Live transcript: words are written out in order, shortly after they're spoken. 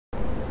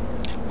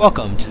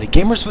Welcome to the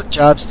Gamers with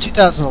Jobs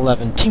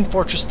 2011 Team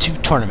Fortress 2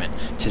 tournament.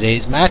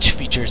 Today's match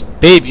features the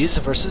B.A.B.I.E.S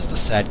versus the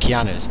sad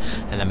Keanus,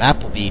 and the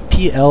map will be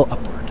PL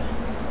Upward.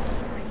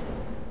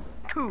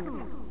 2,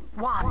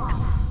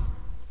 1.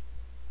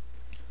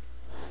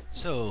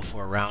 So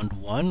for round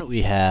 1,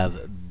 we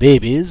have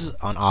B.A.B.I.E.S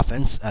on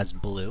offense as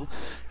blue,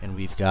 and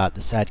we've got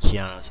the sad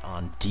Keanus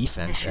on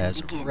defense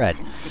as red.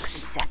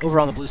 Over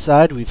on the blue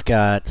side, we've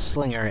got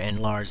Slinger and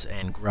Lars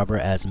and Grubber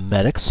as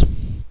medics.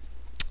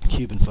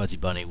 Cube and Fuzzy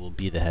Bunny will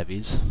be the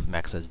heavies.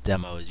 Max as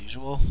demo as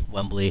usual.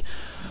 Wembley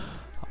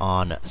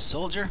on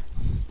soldier.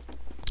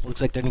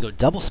 Looks like they're going to go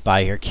double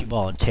spy here. Cue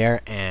Ball and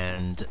Tear,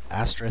 and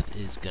Astrith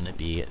is going to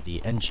be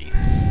the NG.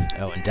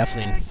 Oh, and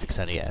definitely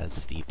Fixetti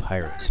as the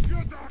Pyros.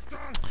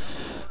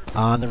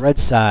 On the red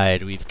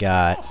side, we've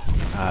got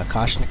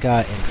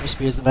Koshnika and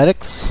Crispy as the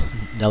medics.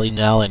 Nelly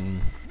Nell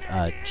and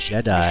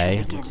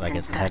Jedi, looks like,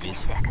 as the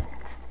heavies.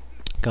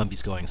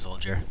 Gumby's going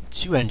soldier.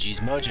 2 NGs,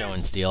 Mojo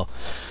and Steel.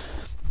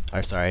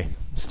 Or sorry,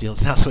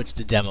 Steel's now switched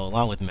to demo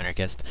along with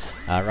Minarchist.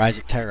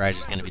 Terrorizer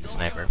is going to be the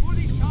sniper.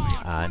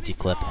 Empty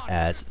Clip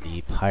as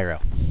the pyro.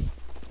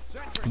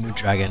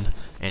 Moondragon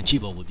and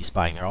Chibo will be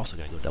spying. They're also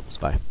going to go double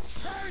spy.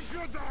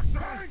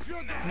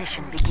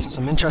 So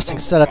some interesting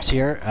setups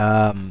here.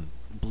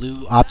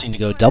 Blue opting to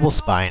go double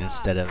spy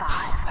instead of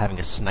having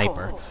a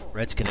sniper.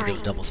 Red's going to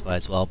go double spy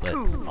as well, but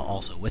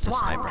also with a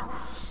sniper.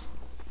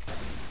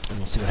 And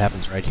we'll see what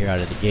happens right here out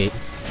of the gate.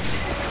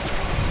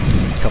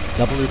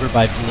 Double Uber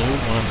by blue,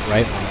 one on the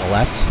right, one on the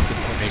left. Good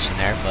coordination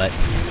there, but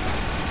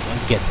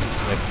one's getting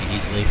moved away pretty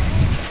easily.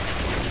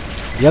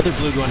 The other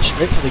blue going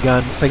straight for the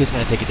gun. Looks like he's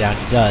going to take it down.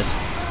 He does.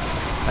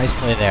 Nice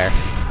play there.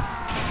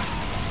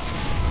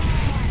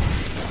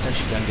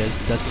 Sentry gun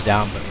does go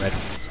down, but red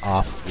holds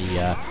off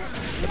the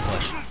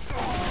push.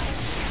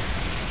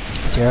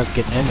 Taro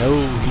getting in.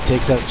 Oh, he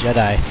takes out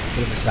Jedi.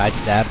 Bit of a side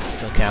stab, but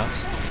still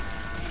counts.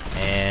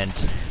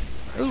 And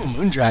ooh,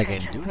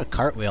 Moondragon doing a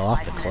cartwheel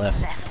off the cliff.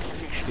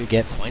 You could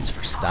get points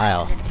for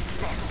style.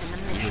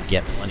 You would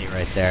get plenty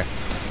right there.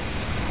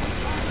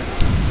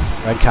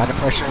 Red kind of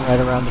pressuring right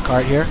around the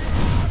cart here.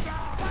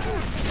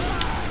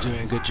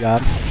 Doing a good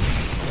job.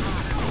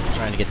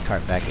 Trying to get the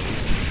cart back at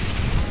least.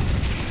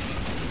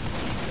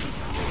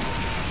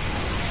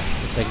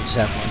 Looks like we just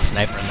have one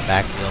sniper in the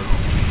backfield.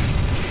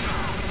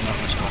 Not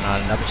much going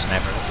on. Another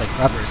sniper. Looks like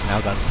Rubber's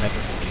now got sniper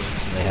for blue,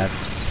 so they have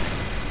just a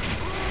sniper.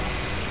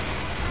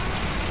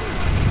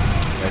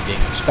 Red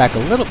being pushed back a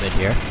little bit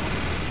here.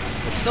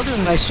 But still doing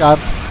a nice job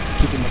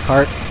keeping the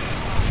cart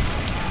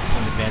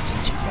from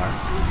advancing too far.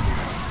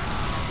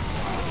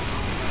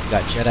 We've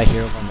got Jedi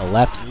here over on the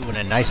left. Ooh, and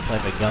a nice play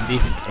by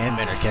Gumby and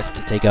Minarchist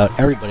to take out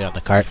everybody on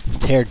the cart.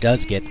 Tear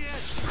does get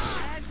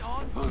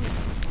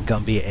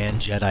Gumby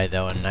and Jedi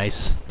though. A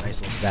nice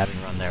little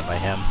stabbing run there by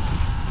him.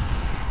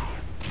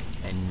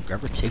 And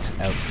Grubber takes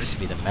out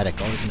Crispy, the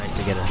medic. Always nice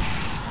to get a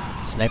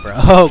sniper.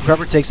 Oh,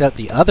 Grubber takes out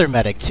the other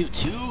medic too.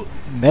 2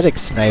 medic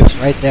snipes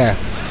right there.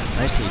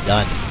 Nicely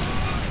done.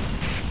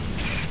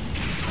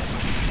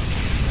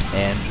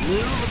 And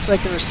blue looks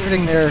like they're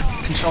asserting their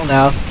control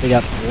now. They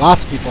got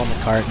lots of people on the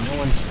cart. No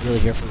one really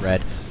here for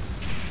red.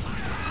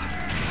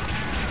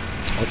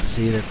 Let's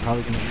see, they're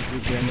probably going to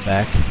regroup here in the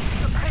back.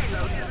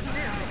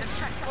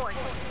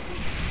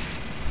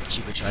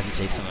 Chiba tries to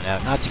take someone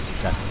out. Not too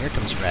successful. Here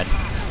comes red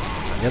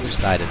on the other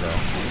side of the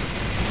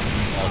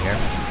wall here.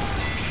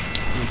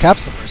 Blue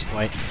caps the first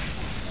point.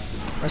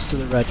 Rest of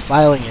the red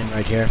filing in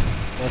right here.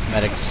 Both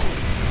medics.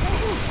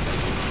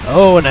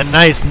 Oh, and a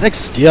nice Nick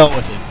steal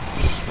with it.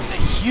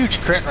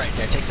 Huge crit right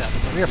there, takes out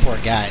 3 or 4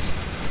 guys.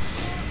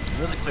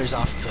 Really clears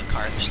off the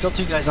cart. There's still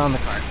 2 guys on the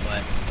cart,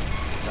 but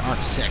there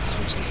aren't 6,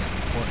 which is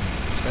important.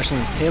 Especially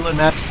in these payload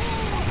maps,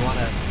 you want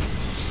to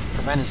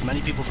prevent as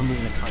many people from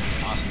moving the cart as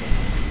possible.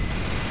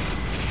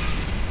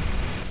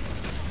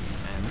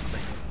 And looks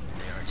like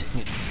they are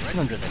taking it right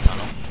under the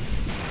tunnel.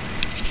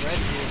 Red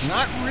is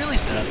not really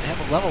set up. They have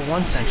a level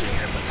 1 sentry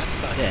here, but that's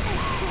about it.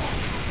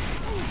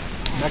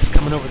 Max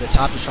coming over the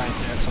top to try and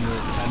clear out some of the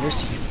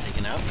defenders. He gets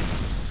taken out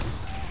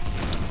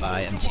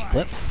by MT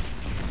Clip.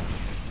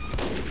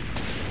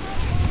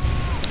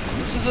 And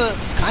this is a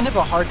kind of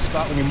a hard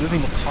spot when you're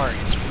moving the cart.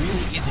 It's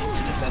really easy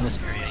to defend this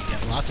area. You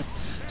get lots of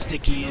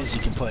stickies.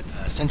 You can put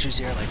sentries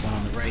here, like one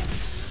on the right.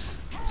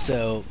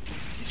 So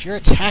if you're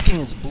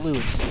attacking as blue,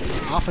 it's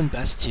often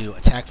best to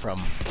attack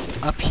from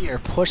up here,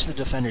 push the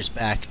defenders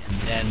back, and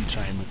then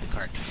try and move the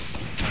cart.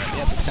 Alright, we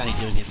have Fixetti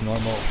doing his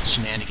normal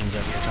shenanigans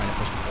over here, trying to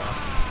push people off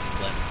the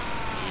cliff.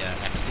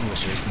 The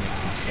extinguishers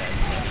mixed instead.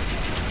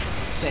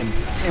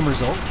 Same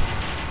result.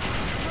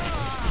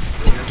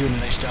 Tear doing a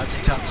nice job,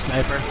 takes out the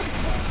sniper.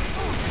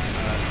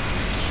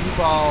 Cue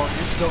Ball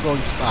is still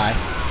going spy.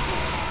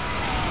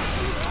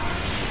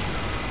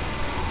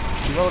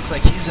 Cue Ball looks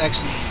like he's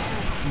actually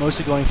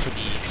mostly going for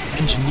the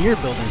engineer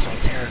buildings while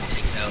Tear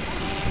takes out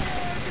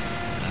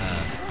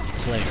the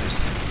flares.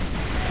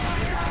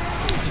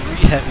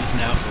 3 heavies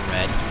now for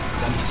red.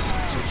 Gumby's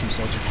switch from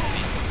soldier to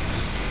heavy.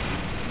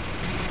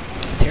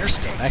 Tear's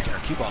still back there.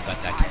 Cue Ball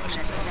got that kill, I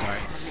should say, sorry.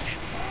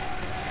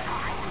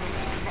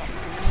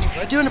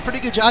 They're doing a pretty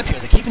good job here.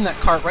 They're keeping that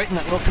cart right in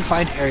that little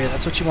confined area.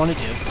 That's what you want to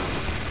do.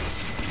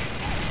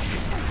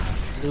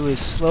 Blue is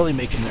slowly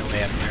making their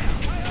way up there.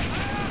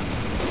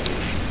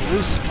 These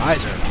blue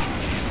spies are...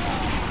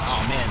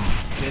 Oh man,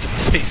 bit of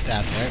a face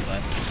tap there,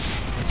 but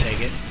we'll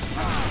take it.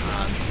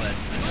 But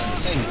as I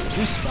was saying, these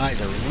blue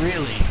spies are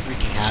really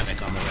wreaking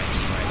havoc on the red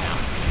team right now.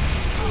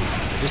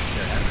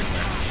 They're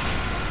everywhere.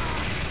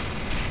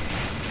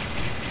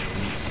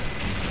 These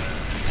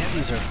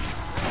heavies are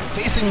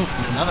facing,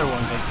 and another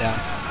one goes down.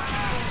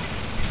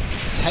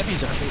 These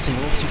heavies are facing a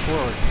little too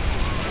forward.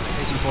 They're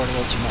facing forward a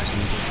little too much. They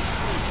need to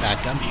back.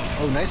 Gumby.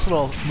 Oh, nice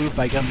little move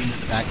by Gumby into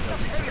the backfield.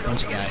 Takes out a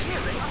bunch of guys.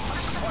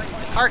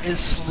 The cart is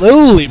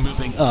slowly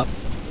moving up.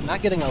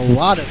 Not getting a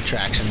lot of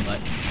traction,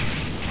 but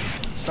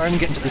starting to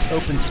get into this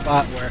open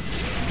spot where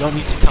you don't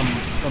need to come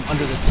from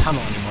under the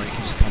tunnel anymore. You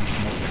can just come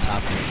from over the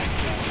top of everything.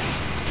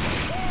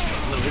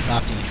 Blue is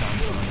opting to come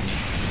from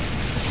underneath.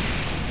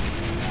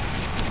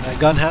 That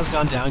gun has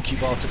gone down.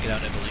 Q-Ball took it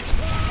out, I believe.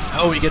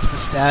 Oh, he gets the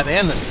stab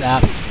and the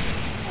sap.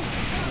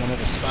 One of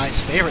the spy's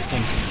favorite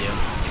things to do.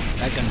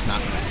 That gun's not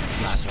going to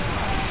last very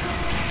long.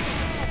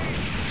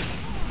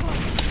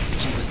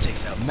 Jiva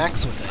takes out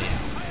Max with a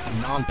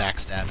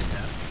non-backstab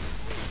stab.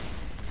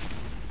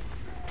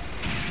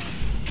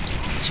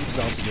 Jiva's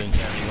also doing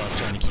fairly well,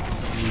 trying to keep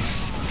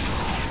Blue's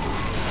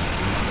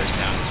numbers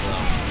down as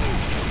well.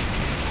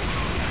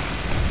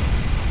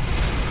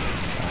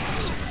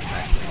 Let's check out the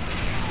back.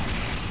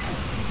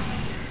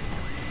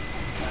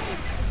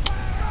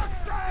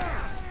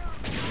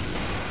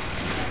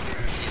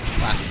 Let's see if the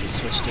classes have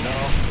switched at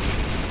all.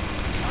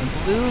 On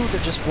Blue,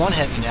 they're just one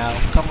heavy now,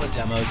 a couple of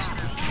demos.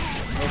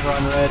 Over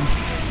on Red,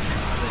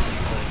 as I said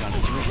before, they've gone to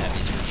 3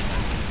 heavies for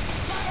defense.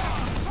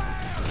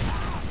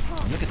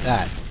 And look at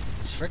that.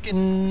 These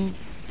frickin'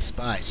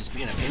 spies just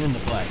being a pain in the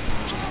butt,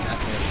 which is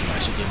exactly what a spy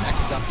should do.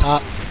 Max is up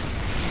top.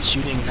 He's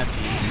shooting at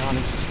the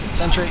non-existent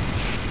sentry.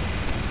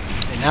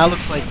 It now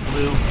looks like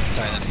Blue...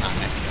 Sorry, that's not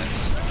Max,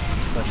 that's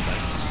Fuzzy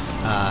Buddy.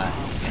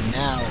 And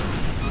now,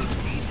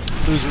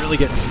 Blue's really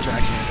getting some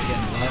traction here. They're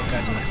getting a lot of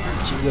guys on the cart.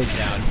 G goes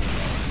down.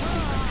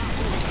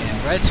 And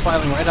Red's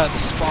filing right out of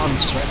the spawn,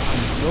 which is right behind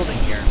this building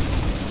here.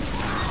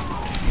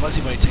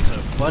 Fuzzy Buddy takes out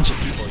a bunch of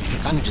people. You can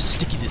kind of just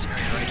sticky this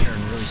area right here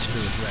and really screw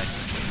with Red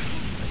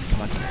as they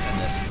come out to defend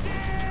this.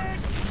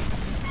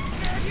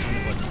 That's kind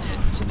of what they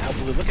did. So now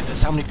Blue, look at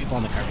this. How many people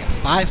on the cart? We got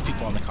 5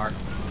 people on the cart,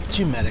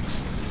 2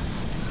 medics,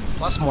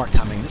 plus more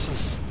coming. This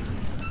is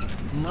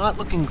not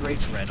looking great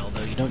for Red,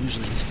 although you don't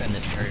usually defend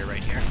this area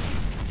right here.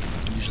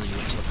 Usually you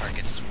wait till the cart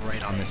gets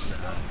right on this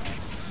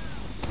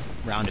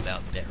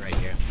roundabout bit right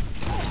here.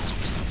 It's easier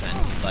to defend,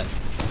 but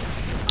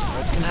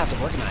Red's going to have to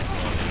organize a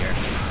little bit here.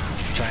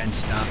 Try and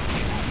stop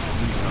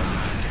Blue from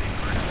getting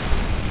cart out.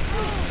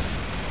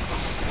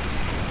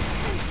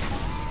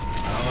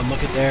 Oh, and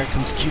look at there,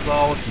 comes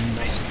Q-Ball with a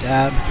nice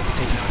stab. Gets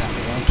taken out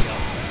after 1 kill.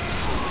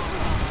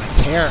 A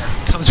Terror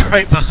comes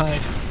right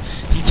behind.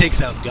 He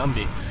takes out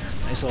Gumby.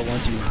 Nice little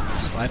 1-2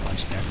 spy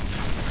punch there.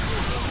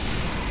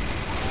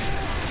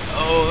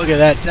 Oh, look at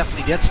that.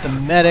 Definitely gets the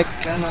medic.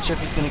 I'm not sure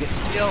if he's going to get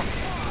steel.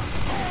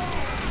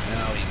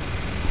 Oh,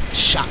 he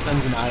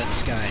shotguns him out of the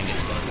sky and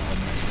gets both of them.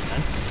 Nicely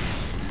done.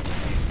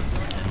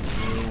 And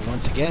Blue,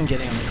 once again,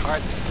 getting on the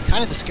cart. This is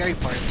kind of the scary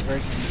part. It's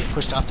very easy to get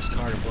pushed off this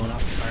cart or blown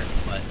off the cart,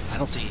 but I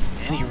don't see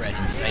any Red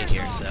in sight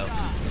here, so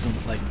it doesn't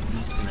look like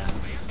Blue's going to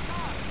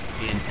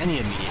be in any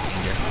immediate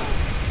danger.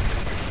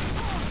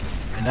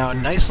 And now a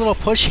nice little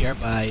push here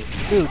by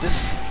Blue.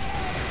 Let's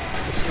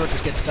see what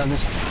this gets done.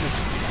 This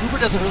Uber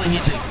doesn't really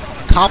need to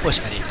accomplish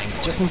anything.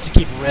 It just needs to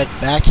keep Red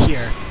back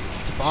here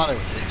to bother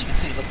with it. As you can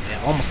see, look, they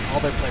have almost all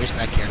their players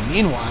back here.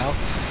 Meanwhile,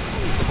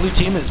 the Blue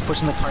team is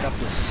pushing the cart up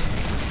this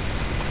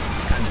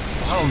kind of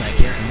bottleneck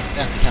here, and look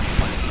at that, they kept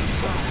playing against.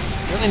 So,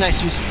 really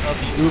nice use of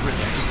the Uber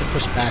there, just to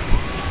push back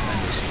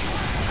defenders.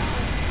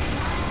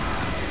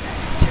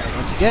 Terra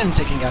once again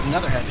taking out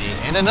another heavy,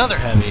 and another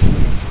heavy.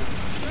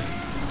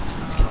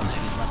 He's killing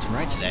heavies left and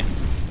right today.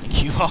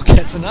 Q-Hall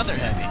gets another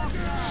heavy.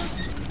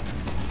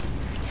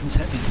 These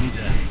heavies need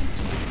to...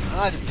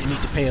 I don't know if they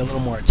need to pay a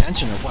little more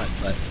attention or what,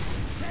 but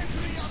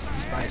these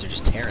spies are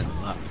just tearing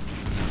them up.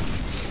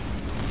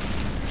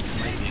 It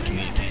might be a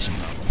communication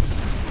problem.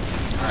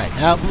 Alright,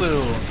 now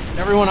Blue.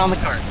 Everyone on the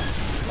cart.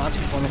 Lots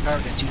of people on the cart.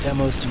 We've got 2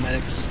 demos, 2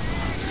 medics.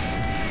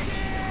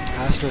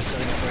 Astro's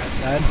setting up right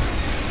outside.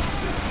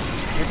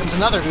 Here comes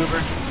another Uber.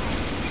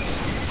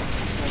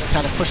 Another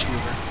kind of push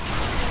Uber.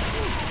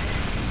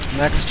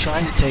 Mex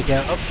trying to take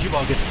out... Oh,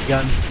 Q-Ball gets the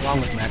gun along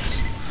with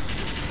Mex.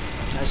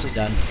 Nicely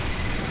done.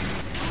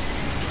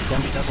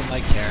 Gumby doesn't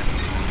like Terror.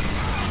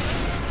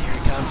 Here he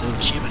comes. Oh,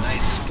 Chiba,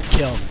 nice. Good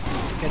kill.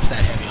 Gets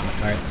that heavy on the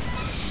cart.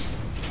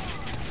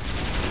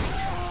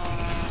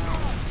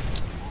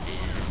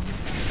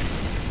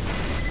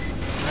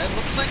 Red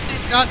looks like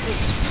they've got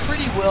this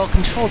pretty well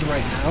controlled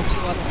right now. I don't see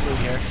a lot of Blue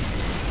here.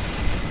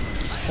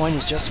 This point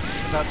is just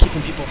about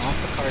keeping people off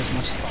the car as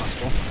much as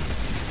possible.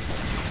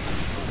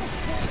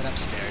 Let's head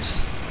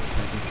upstairs. See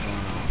what everything's going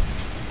on.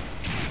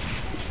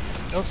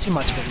 Don't see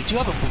much, but we do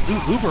have a Blue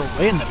Uber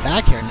way in the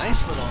back here.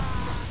 Nice little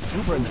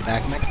Uber in the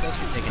back. Max does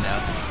get taken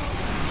out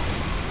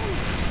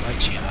by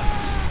Chiba.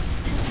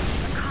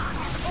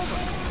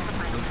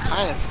 We're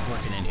kind of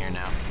working in here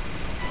now.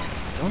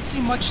 Don't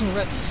see much in the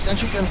red. The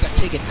sentry guns got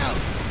taken out.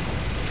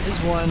 There's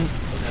one.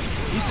 Oh, that was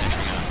the new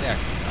sentry gun up there.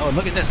 Oh, and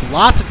look at this.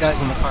 Lots of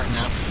guys in the cart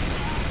now.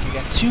 We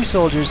got 2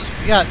 soldiers.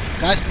 We got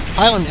guys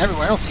piling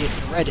everywhere. I don't see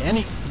red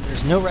any.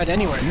 There's no red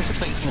anywhere, and this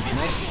looks like it's going to be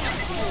a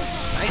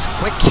nice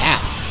quick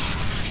cap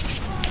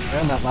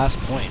around that last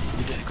point.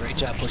 You did a great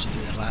job pushing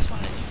through that last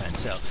line of defense.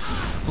 So,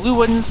 Blue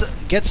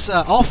Woodens gets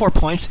all 4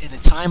 points in a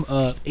time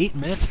of 8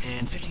 minutes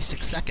and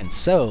 56 seconds.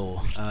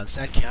 So, the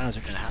Sad Keanus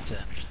are going to have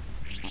to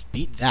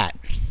beat that.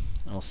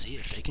 And we'll see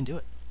if they can do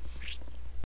it.